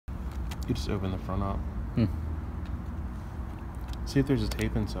You just open the front up. Hmm. See if there's a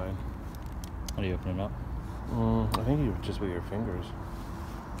tape inside. How do you open it up? I think you just with your fingers.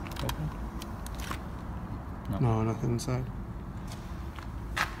 Open? No, nothing inside.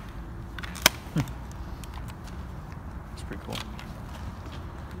 It's pretty cool.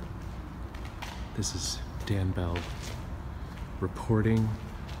 This is Dan Bell reporting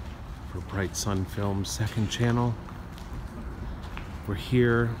for BrightSunFilms' second channel. We're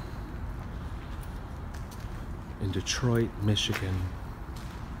here in Detroit, Michigan,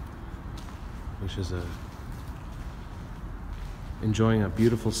 which is enjoying a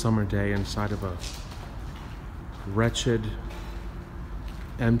beautiful summer day inside of a wretched,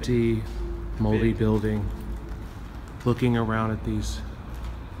 empty, moldy building, looking around at these.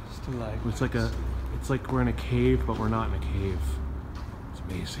 It's like we're in a cave, but we're not in a cave. It's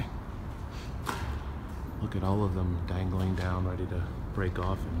amazing. Look at all of them dangling down, ready to break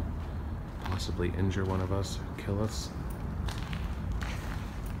off and possibly injure one of us, kill us.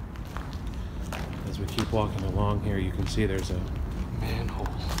 As we keep walking along here, you can see there's a Manhole.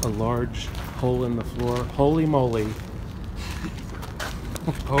 a large hole in the floor. Holy moly.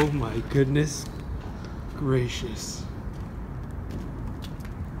 Oh my goodness gracious.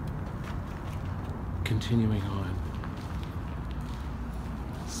 Continuing on.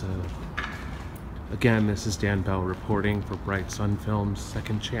 So, again, this is Dan Bell reporting for BrightSunFilms'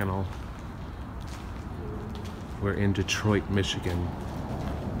 second channel. We're in Detroit, Michigan,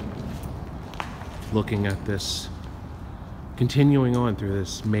 looking at this, continuing on through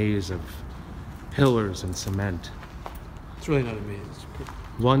this maze of pillars and cement. It's really not a maze. It's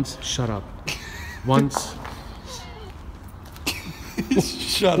Once, shut up. Once,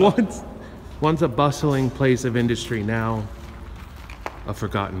 Shut up. once a bustling place of industry, now a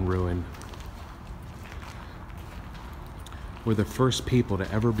forgotten ruin. We're the first people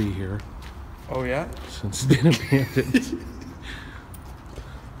to ever be here Oh yeah? since it's been abandoned.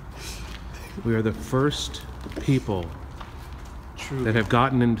 We are the first people True. that have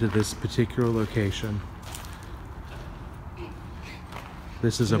gotten into this particular location.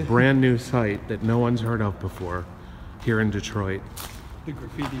 This is a brand new site that no one's heard of before here in Detroit. The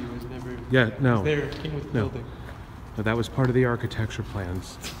graffiti was never. Yeah, no. There, it came with the No. building. But that was part of the architecture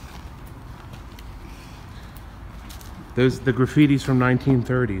plans. The graffitis from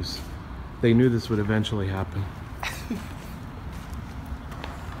 1930s. They knew this would eventually happen.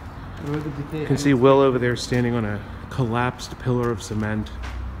 You can see Will over there standing on a collapsed pillar of cement.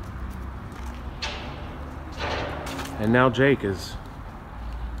 And now Jake is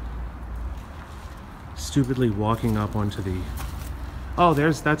stupidly walking up onto the... Oh,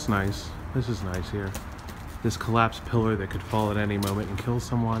 that's nice. This is nice here. This collapsed pillar that could fall at any moment and kill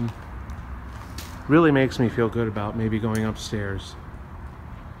someone. Really makes me feel good about maybe going upstairs.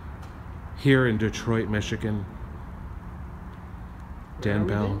 Here in Detroit, Michigan. Dan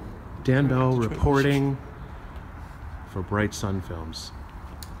Bell. Dan Bell reporting for BrightSunFilms.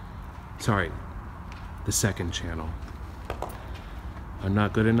 Sorry, the second channel. I'm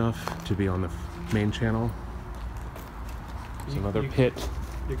not good enough to be on the main channel. There's another pit.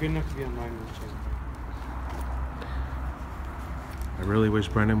 You're good enough to be on my main channel. I really wish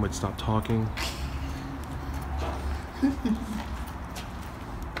Brennan would stop talking.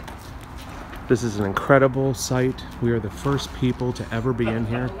 This is an incredible site. We are the first people to ever be in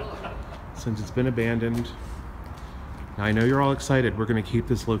here since it's been abandoned. Now, I know you're all excited. We're going to keep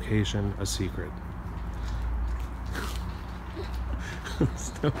this location a secret.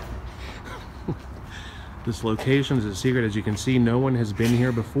 This location is a secret. As you can see, no one has been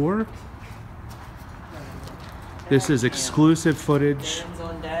here before. This is exclusive footage. Dan's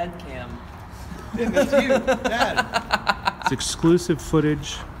on dad cam. Yeah, that's you, Dad. It's exclusive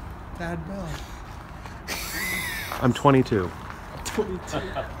footage. Dad Bell. I'm 22. 22.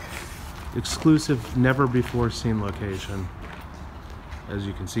 Exclusive, never before seen location. As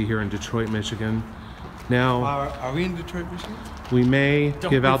you can see here in Detroit, Michigan. Now, Are we in Detroit, Michigan? we may Don't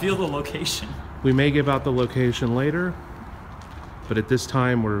give out reveal the location. we may give out the location later, but at this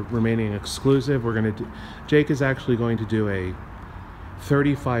time we're remaining exclusive. We're going to Jake is actually going to do a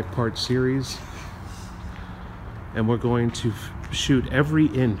 35-part series, and we're going to shoot every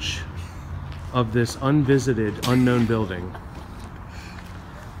inch of this unvisited, unknown building.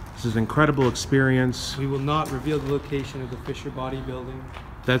 This is an incredible experience. We will not reveal the location of the Fisher bodybuilding.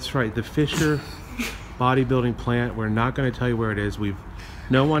 That's right, the Fisher bodybuilding plant. We're not going to tell you where it is.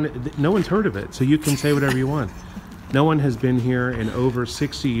 No one's heard of it, so you can say whatever you want. No one has been here in over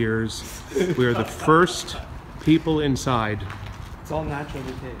 60 years. We are the first people inside. It's all natural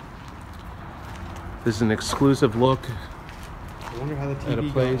decay. This is an exclusive look wonder how the At a TV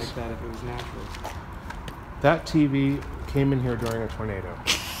got place. like that if it was natural. That TV came in here during a tornado.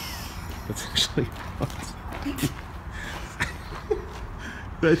 That's actually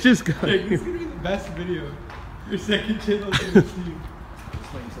That's just got Jake, this is gonna be the best video your second channel's gonna see.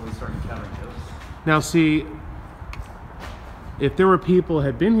 Just wait until we start encountering ghosts. Now see, if there were people who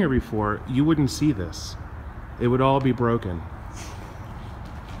had been here before, you wouldn't see this. It would all be broken.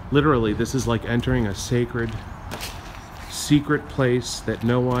 Literally, this is like entering a sacred, secret place that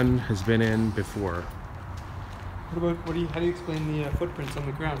no one has been in before. What about how do you explain the footprints on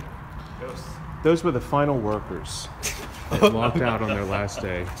the ground? Ghosts. Those were the final workers that walked out on their last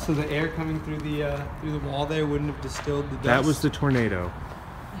day. So the air coming through the wall there wouldn't have distilled the dust. That was the tornado.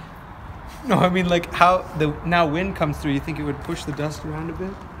 No, I mean like how the now wind comes through. You think it would push the dust around a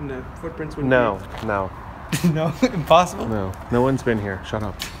bit, and the footprints would No. no, impossible. No one's been here. Shut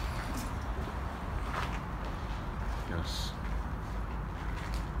up. Yes.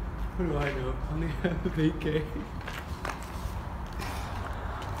 What do I know? Only have 8K.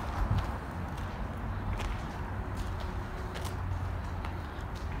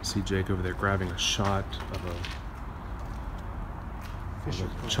 See Jake over there grabbing a shot of Fisher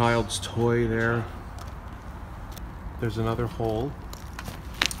a child's toy there. There's another hole.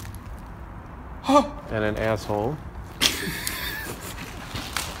 And an asshole.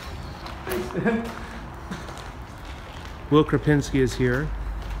 Will Krapinski is here.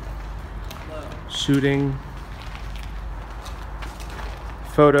 Shooting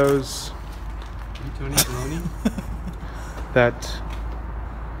photos Tony Baroni. that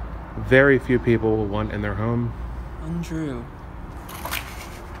very few people will want in their home. Untrue.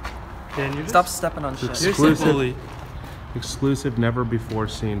 Dan, you're Stop stepping on shit. You're so Exclusive. bully. Exclusive, never before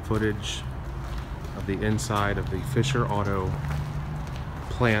seen footage of the inside of the Fisher Auto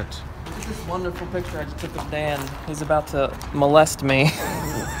plant. Look at this wonderful picture I just took of Dan. He's about to molest me.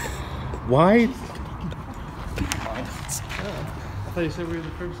 Why? I thought you said we were the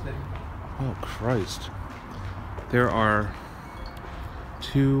first name. Oh, Christ. There are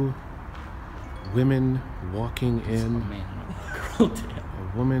two women walking in. Man, girl, damn.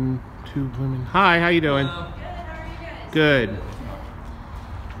 A woman, two women. Hi, how you doing? Good, how are you guys? Good.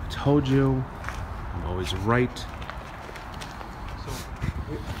 I told you, I'm always right. So,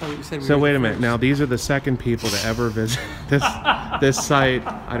 I thought you said we So were wait the a minute. first. Now these are the second people to ever visit this site.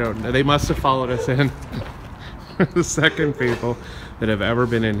 I don't know. They must have followed us in. The second people that have ever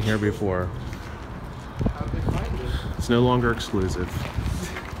been in here before. How'd they find it? It's no longer exclusive.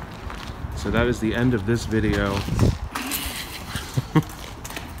 So that is the end of this video.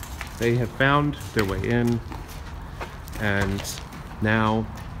 They have found their way in, and now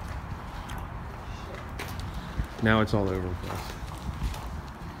it's all over with us.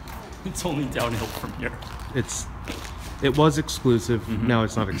 It's only downhill from here. It was exclusive. Now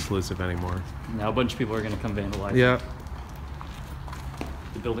it's not exclusive anymore. Now a bunch of people are gonna come vandalize. Yeah,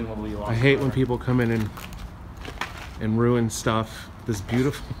 The building will be lost. I hate when forever. people come in and ruin stuff. This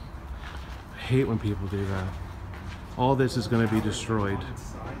beautiful. I hate when people do that. All this is going to be destroyed.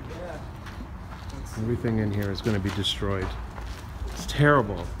 Everything in here is going to be destroyed. It's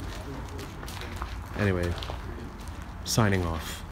terrible. Anyway, signing off.